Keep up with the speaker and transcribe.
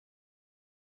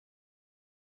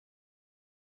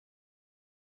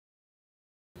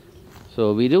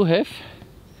So we do have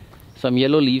some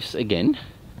yellow leaves again.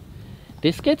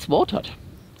 This gets watered,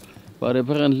 but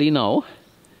apparently now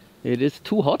it is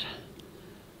too hot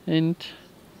and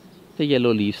the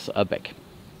yellow leaves are back.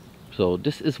 So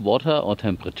this is water or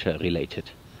temperature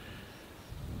related.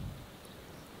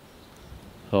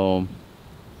 So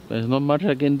there's not much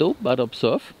I can do but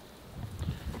observe,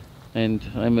 and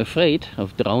I'm afraid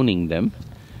of drowning them.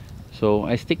 So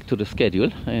I stick to the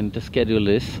schedule, and the schedule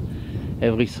is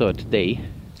every third day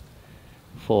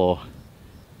for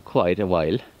quite a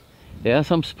while. There are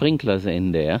some sprinklers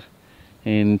in there,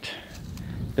 and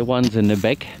the ones in the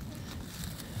back,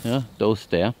 yeah, those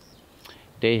there,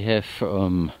 they have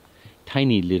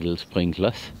tiny little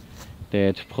sprinklers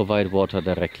that provide water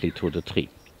directly to the tree.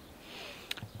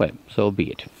 Well, so be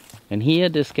it. And here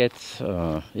this gets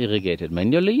irrigated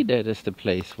manually. That is the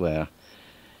place where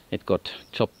it got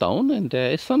chopped down, and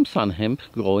there is some sun hemp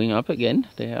growing up again.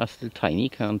 They are still tiny,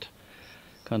 can't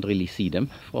really see them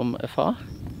from afar.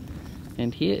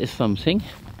 And here is something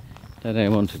that I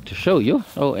wanted to show you.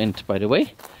 Oh, and by the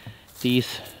way,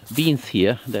 these beans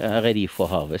here, they are ready for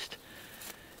harvest.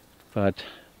 But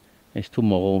as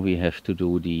tomorrow we have to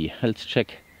do the health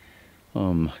check,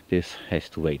 this has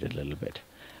to wait a little bit.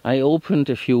 I opened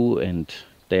a few and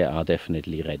they are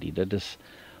definitely ready. That is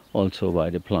also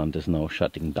why the plant is now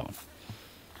shutting down.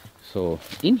 So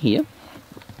in here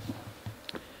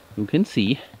you can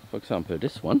see, for example,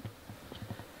 this one,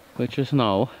 which is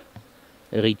now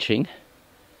reaching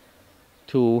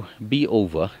to be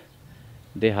over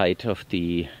the height of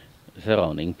the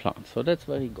surrounding plant. So that's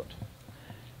very good.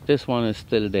 This one is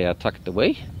still there tucked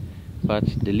away, but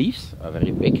the leaves are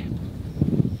very big.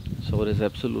 So there's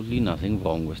absolutely nothing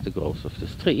wrong with the growth of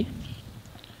this tree.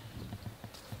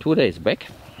 2 days back,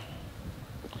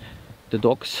 the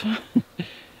dogs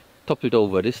toppled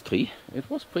over this tree. It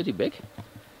was pretty big.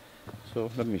 So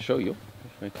let me show you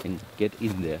if I can get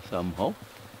in there somehow.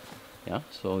 Yeah,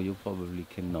 so you probably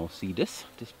can now see this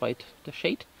despite the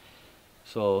shade.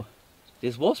 So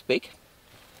this was big,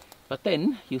 but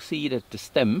then you see that the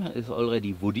stem is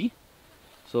already woody.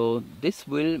 So this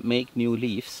will make new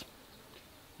leaves.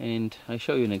 And I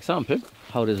show you an example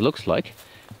how this looks like.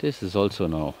 This is also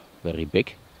now very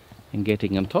big and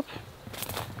getting on top.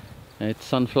 Its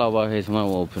sunflower has now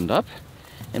opened up.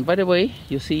 And by the way,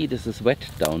 you see this is wet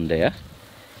down there.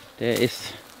 There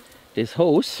is this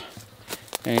hose,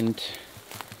 and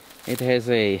it has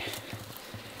a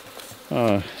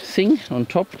thing on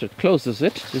top that closes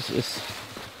it. This is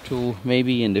to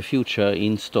maybe in the future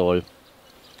install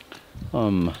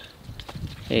an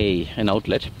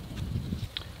outlet,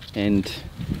 and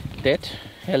that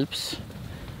helps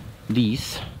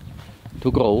these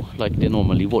to grow like they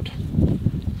normally would,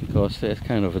 because there's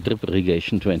kind of a drip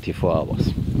irrigation 24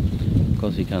 hours,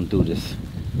 because you can't do this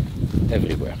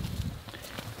everywhere.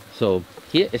 So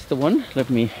here is the one. Let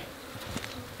me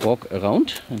walk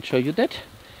around and show you that.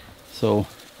 So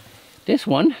this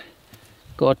one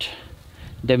got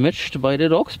damaged by the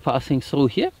dogs passing through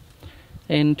here,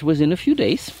 and within a few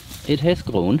days it has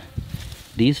grown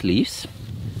these leaves,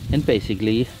 and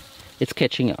basically it's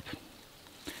catching up.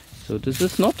 So this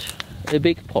is not a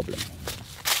big problem.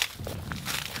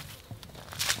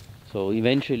 So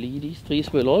eventually these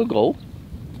trees will all grow.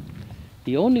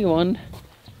 The only one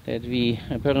that we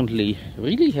apparently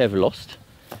really have lost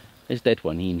is that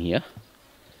one in here.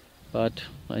 But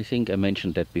I think I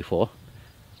mentioned that before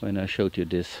when I showed you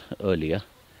this earlier.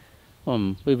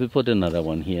 We will put another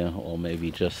one here, or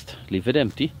maybe just leave it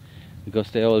empty,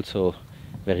 because they're also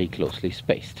very closely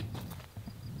spaced.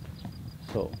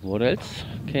 So what else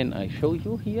can I show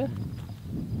you here?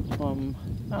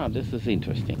 This is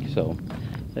interesting. So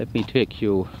let me take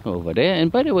you over there.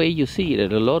 And by the way, you see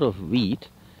that a lot of wheat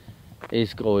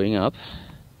is growing up.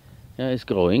 It's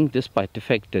growing despite the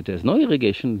fact that there's no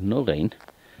irrigation, no rain.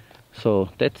 So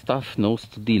that stuff knows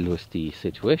to deal with the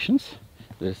situations,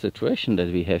 the situation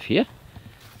that we have here.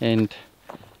 And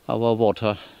our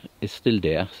water is still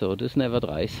there, so this never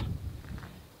dries.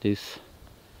 This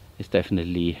is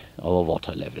definitely our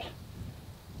water level.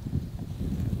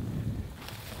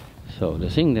 So the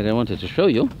thing that I wanted to show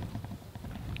you,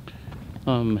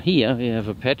 here we have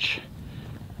a patch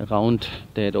around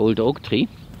that old oak tree,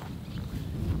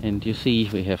 and you see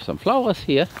we have some flowers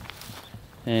here,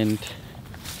 and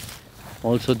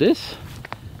also this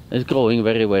is growing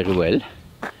very, very well,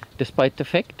 despite the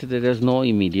fact that there's no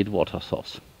immediate water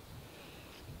source.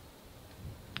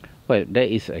 Well, there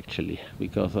is actually,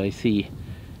 because I see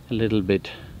a little bit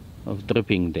of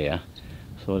dripping there.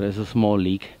 So there's a small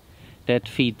leak that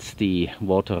feeds the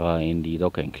waterer in the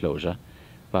dog enclosure,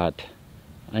 but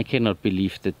I cannot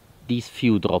believe that these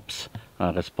few drops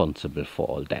are responsible for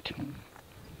all that.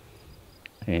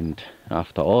 And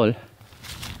after all,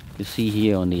 you see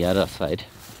here on the other side,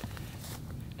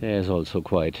 there's also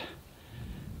quite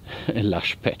a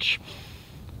lush patch.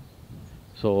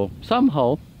 So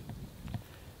somehow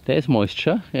there's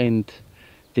moisture, and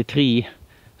the tree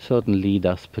certainly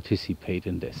does participate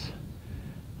in this.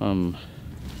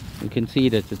 You can see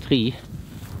that the tree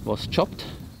was chopped.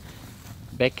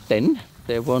 Back then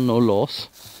there were no laws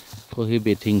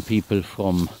prohibiting people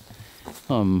from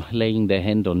laying their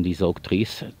hand on these oak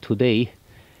trees. Today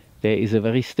there is a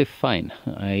very stiff fine.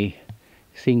 I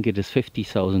think it is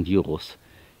 50,000 euros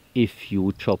if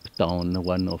you chop down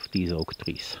one of these oak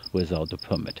trees without a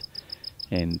permit.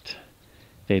 And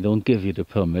they don't give you the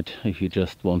permit if you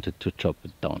just wanted to chop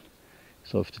it down.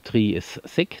 So if the tree is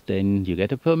sick, then you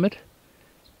get a permit,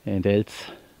 and else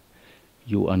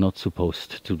you are not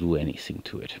supposed to do anything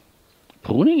to it.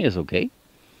 Pruning is okay.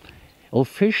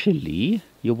 Officially,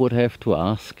 you would have to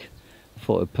ask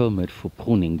for a permit for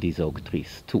pruning these oak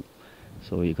trees too.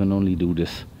 So you can only do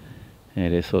this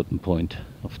at a certain point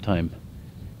of time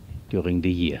during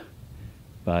the year.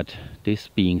 But this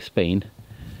being Spain,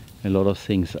 a lot of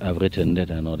things are written that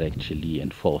are not actually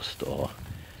enforced or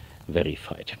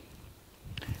verified.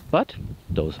 But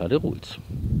those are the rules.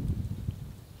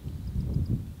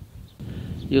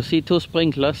 You see two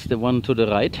sprinklers. The one to the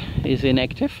right is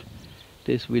inactive.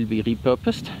 This will be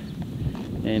repurposed.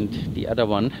 And the other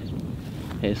one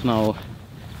has now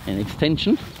an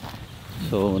extension,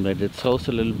 so that it throws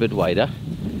a little bit wider.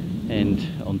 And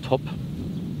on top,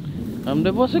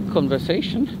 there was a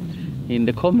conversation in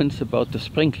the comments about the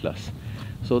sprinklers.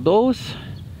 So those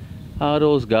are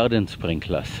those garden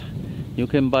sprinklers. You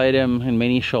can buy them in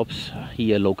many shops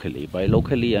here locally. By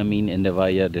locally I mean in the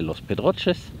Valle de los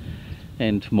Pedroches,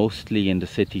 and mostly in the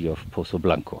city of Pozo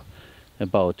Blanco.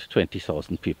 About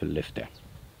 20,000 people live there.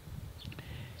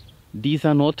 These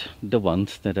are not the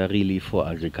ones that are really for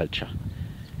agriculture,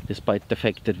 despite the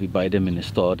fact that we buy them in a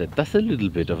store that does a little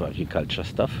bit of agriculture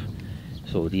stuff.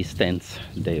 So these stands,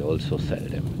 they also sell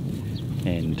them.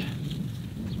 And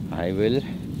I will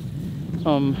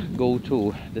go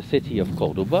to the city of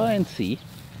Cordoba and see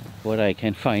what I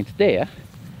can find there,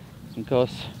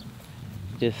 because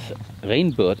this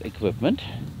rainbird equipment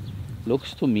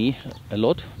looks to me a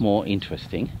lot more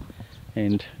interesting.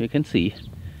 And you can see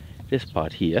this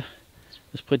part here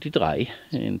is pretty dry,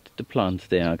 and the plants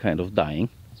there are kind of dying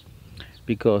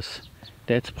because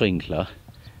that sprinkler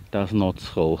does not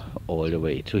throw all the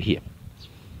way to here.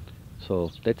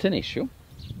 So that's an issue.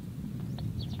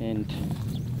 And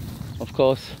of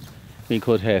course we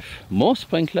could have more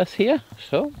sprinklers here,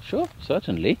 so sure,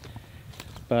 certainly,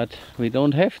 but we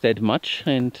don't have that much,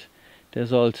 and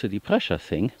there's also the pressure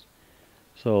thing.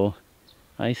 So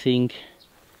I think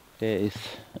there is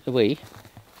a way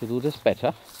to do this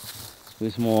better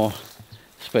with more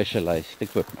specialized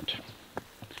equipment.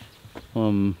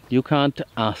 You can't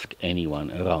ask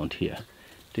anyone around here.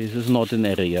 This is not an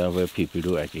area where people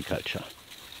do agriculture.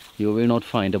 You will not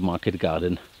find a market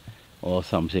garden or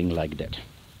something like that.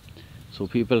 So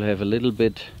people have a little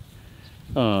bit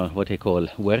what they call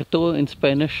huerto in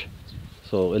Spanish.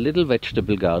 So a little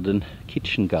vegetable garden,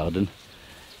 kitchen garden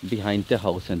behind the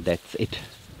house, and that's it.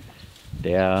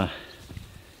 There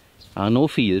are no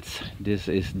fields. This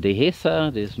is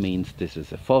Dehesa. This means this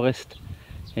is a forest,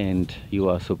 and you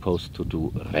are supposed to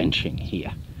do ranching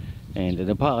here. And in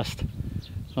the past,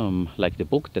 like the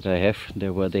book that I have,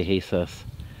 there were Dehesas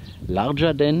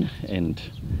larger than and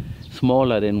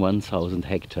smaller than 1,000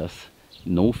 hectares,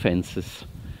 no fences,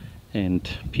 and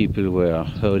people were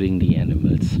herding the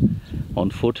animals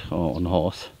on foot or on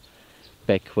horse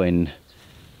back when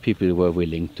people were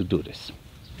willing to do this.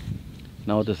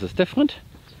 Now this is different,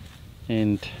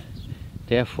 and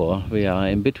therefore we are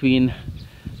in between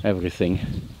everything,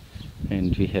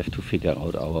 and we have to figure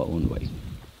out our own way.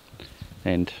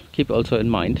 And keep also in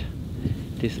mind,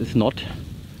 this is not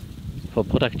for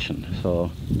production.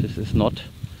 So this is not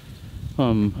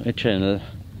a channel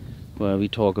where we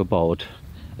talk about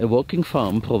a working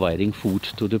farm providing food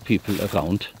to the people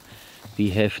around.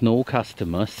 We have no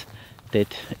customers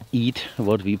that eat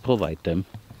what we provide them.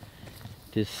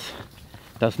 This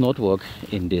does not work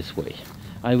in this way.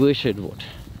 I wish it would.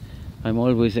 I'm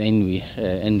always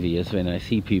envious when I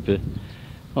see people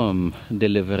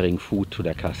delivering food to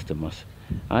their customers.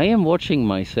 I am watching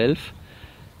myself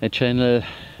a channel,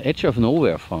 Edge of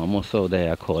Nowhere Farm, or so they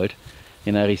are called,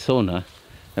 in Arizona,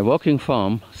 a working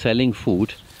farm selling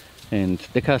food, and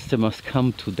the customers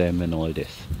come to them and all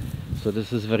this. So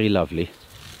this is very lovely,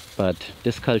 but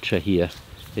this culture here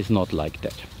is not like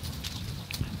that.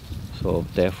 So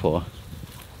therefore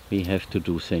we have to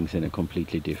do things in a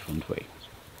completely different way.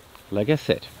 Like I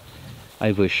said,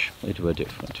 I wish it were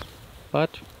different,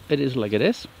 but it is like it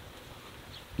is,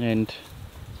 and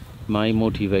my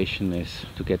motivation is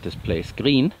to get this place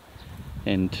green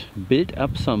and build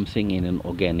up something in an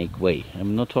organic way.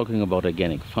 I'm not talking about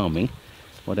organic farming.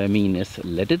 What I mean is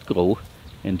let it grow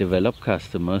and develop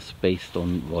customers based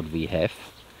on what we have.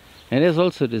 And there's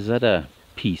also this other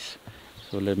piece,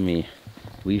 so let me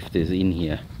weave this in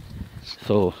here.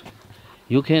 So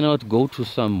you cannot go to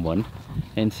someone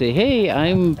and say, hey,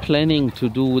 I'm planning to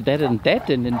do that and that,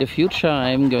 and in the future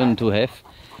I'm going to have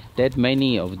that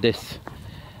many of this.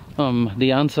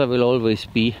 The answer will always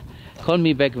be, call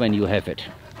me back when you have it.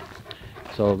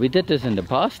 So we did this in the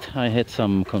past. I had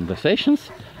some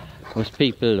conversations with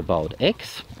people about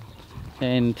eggs,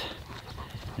 and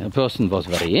a person was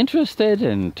very interested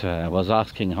and was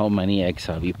asking how many eggs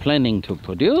are we planning to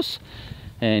produce.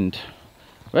 And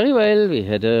very well, we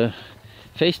had a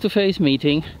face-to-face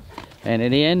meeting, and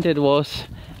in the end it was,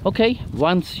 okay,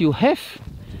 once you have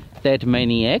that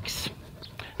many eggs,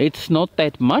 it's not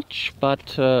that much,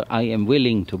 but I am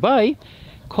willing to buy.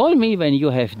 Call me when you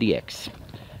have the eggs,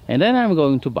 and then I'm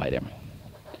going to buy them.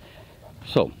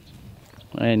 So,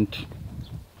 and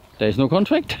there is no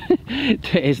contract,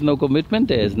 there is no commitment,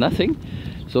 there is nothing.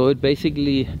 So it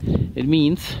basically, it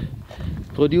means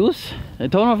produce a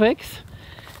ton of eggs,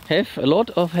 have a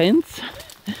lot of hens,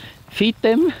 feed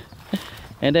them,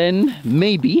 and then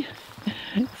maybe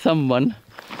someone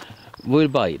will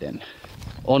buy then,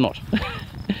 or not.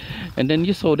 And then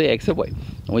you throw the eggs away,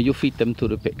 or you feed them to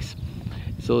the pigs.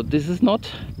 So this is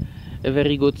not a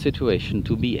very good situation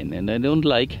to be in, and I don't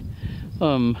like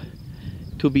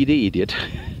to be the idiot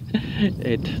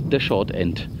at the short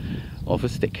end of a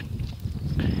stick.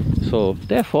 So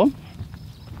therefore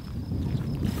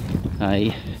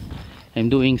I am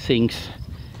doing things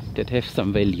that have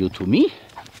some value to me,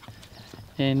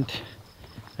 and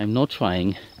I'm not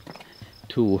trying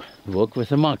to work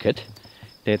with a market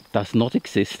that does not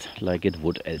exist like it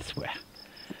would elsewhere.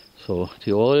 So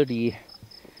to all the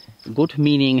good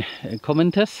meaning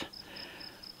commenters,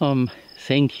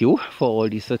 thank you for all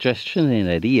the suggestions and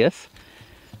ideas,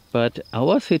 but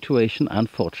our situation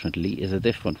unfortunately is a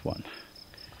different one.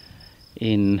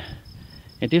 In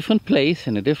a different place,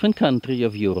 in a different country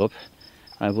of Europe,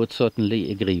 I would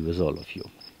certainly agree with all of you.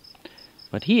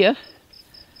 But here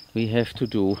we have to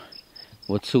do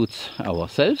what suits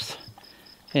ourselves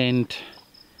and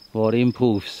what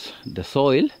improves the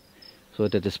soil so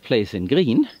that it's placed in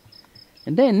green.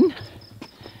 And then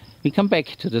we come back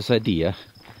to this idea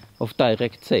of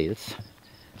direct sales,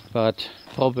 but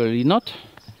probably not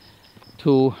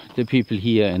to the people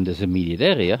here in this immediate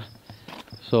area.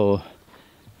 So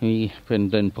we can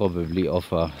then probably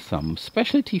offer some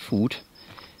specialty food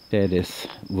that is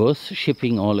worth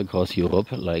shipping all across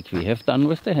Europe, like we have done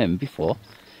with the ham before.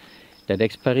 That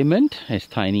experiment, as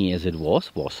tiny as it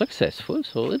was successful,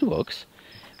 so it works.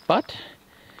 But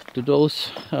to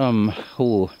those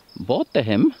who bought the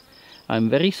ham, I'm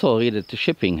very sorry that the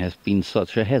shipping has been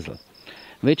such a hassle,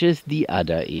 which is the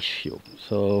other issue.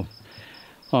 So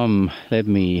let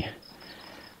me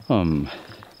tell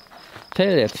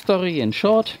that story in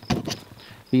short.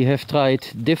 We have tried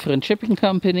different shipping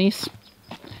companies,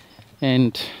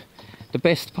 and the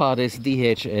best part is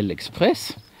DHL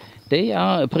Express. They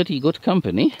are a pretty good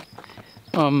company,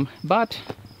 but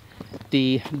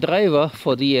the driver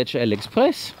for DHL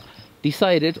Express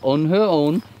decided on her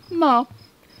own, no,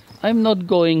 I'm not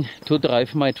going to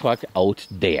drive my truck out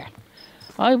there.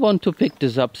 I want to pick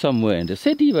this up somewhere in the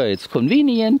city where it's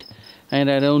convenient and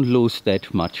I don't lose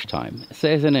that much time,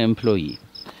 says an employee.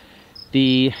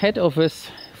 The head office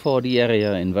for the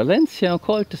area in Valencia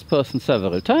called this person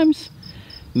several times,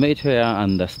 made her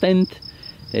understand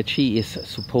that she is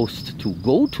supposed to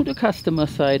go to the customer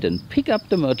side and pick up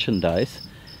the merchandise,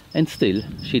 and still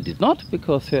she did not,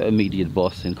 because her immediate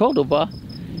boss in Cordoba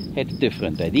had a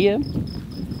different idea.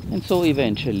 And so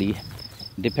eventually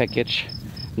the package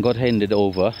got handed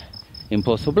over in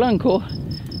Pozo Blanco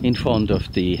in front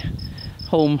of the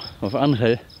home of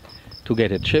Angel to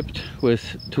get it shipped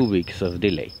with 2 weeks of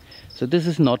delay. So this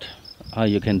is not how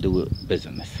you can do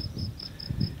business.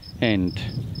 And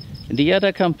the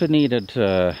other company that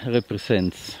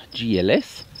represents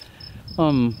GLS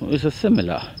is a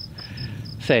similar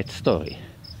sad story.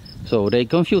 So they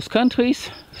confuse countries.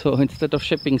 So instead of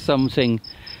shipping something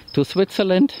to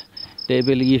Switzerland, they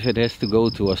believe it has to go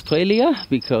to Australia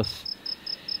because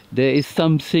there is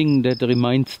something that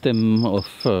reminds them of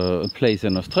a place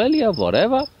in Australia,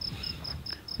 whatever.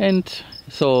 And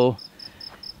so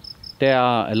there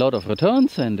are a lot of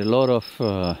returns and a lot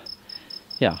of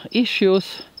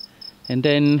issues. And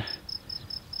then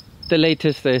the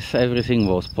latest is everything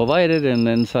was provided, and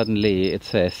then suddenly it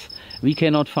says we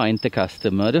cannot find the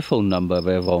customer, the phone number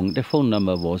were wrong. The phone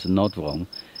number was not wrong,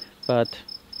 but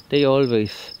they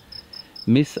always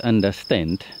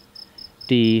misunderstand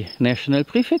the national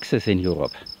prefixes in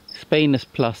Europe. Spain is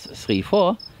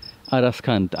 +34,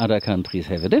 other countries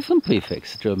have a different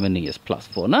prefix. Germany is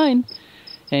 +49,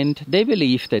 and they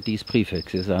believe that these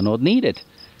prefixes are not needed.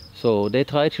 So they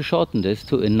try to shorten this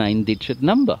to a 9-digit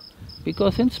number,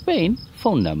 because in Spain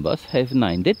phone numbers have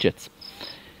 9 digits.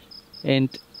 And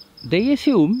they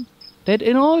assume that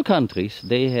in all countries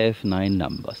they have 9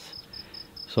 numbers.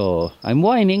 So I'm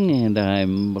whining and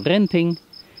I'm ranting,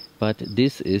 but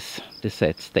this is the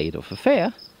sad state of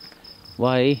affair.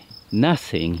 Why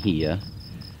nothing here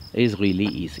is really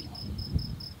easy.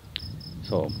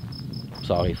 So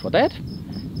sorry for that,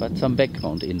 but some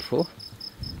background info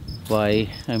why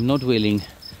I'm not willing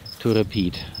to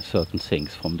repeat certain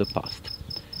things from the past.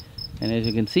 And as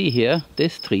you can see here,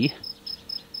 this tree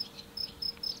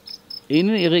in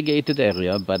an irrigated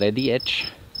area but at the edge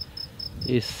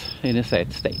is in a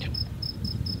sad state.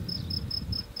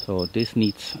 So this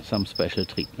needs some special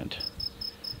treatment.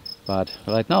 But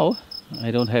right now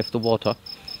I don't have the water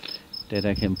that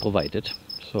I can provide it.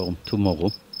 So tomorrow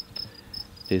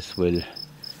this will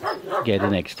get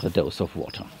an extra dose of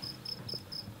water.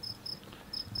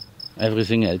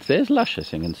 Everything else there is lush,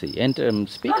 as you can see. And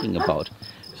speaking about,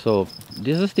 so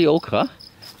this is the okra,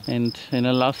 and in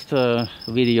the last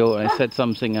video I said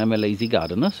something, I'm a lazy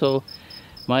gardener, so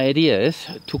my idea is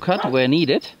to cut where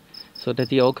needed so that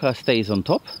the okra stays on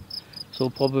top. So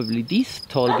probably these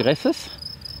tall grasses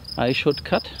I should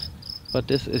cut, but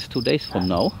this is 2 days from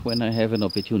now when I have an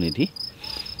opportunity.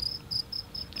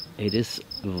 It is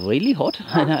really hot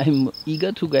and I'm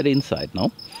eager to get inside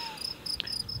now.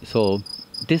 So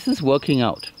this is working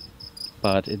out,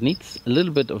 but it needs a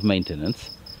little bit of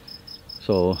maintenance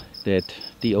so that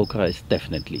the okra is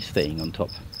definitely staying on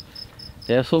top.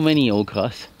 There are so many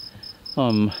okras,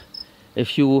 a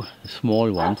few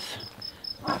small ones,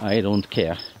 I don't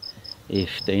care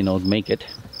if they not make it,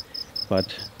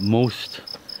 but most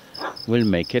will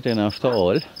make it, and after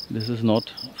all, this is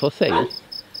not for sale,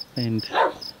 and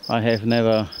I have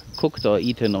never cooked or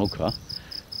eaten okra,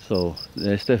 so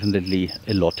there's definitely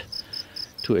a lot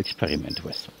to experiment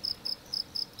with.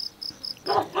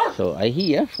 So I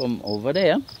hear from over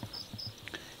there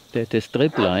that the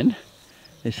strip line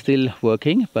is still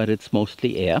working, but it's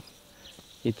mostly air.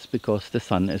 It's because the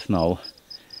sun is now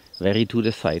very to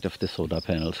the side of the solar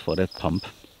panels for that pump,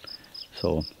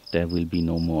 so there will be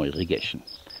no more irrigation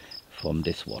from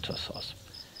this water source.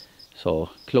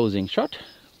 So closing shot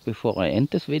before I end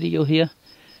this video here.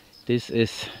 This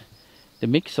is the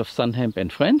mix of sun hemp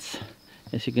and friends.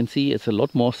 As you can see, it's a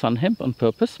lot more sun hemp on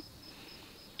purpose,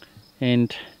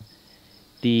 and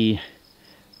the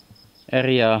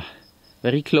area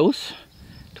very close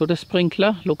to the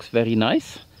sprinkler looks very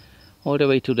nice all the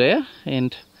way to there,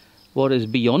 and what is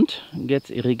beyond gets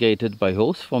irrigated by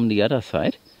hose from the other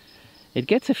side. It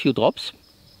gets a few drops,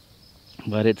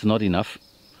 but it's not enough,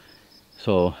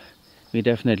 so we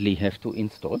definitely have to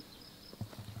install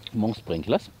more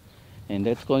sprinklers, and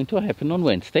that's going to happen on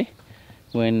Wednesday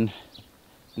when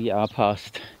we are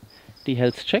past the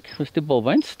health check with the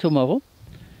bovines tomorrow,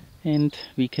 and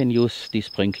we can use the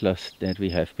sprinklers that we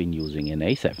have been using in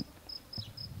A7.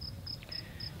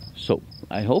 So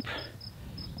I hope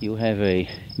you have a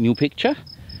new picture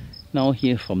now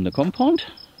here from the compound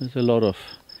with a lot of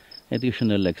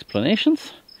additional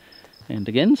explanations. And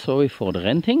again, sorry for the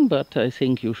ranting, but I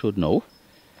think you should know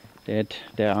that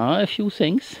there are a few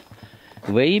things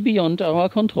way beyond our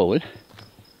control,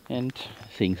 and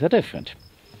things are different.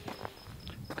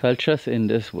 Cultures in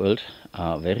this world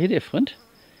are very different,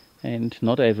 and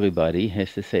not everybody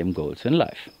has the same goals in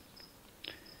life.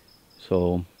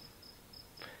 So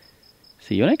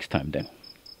see you next time then.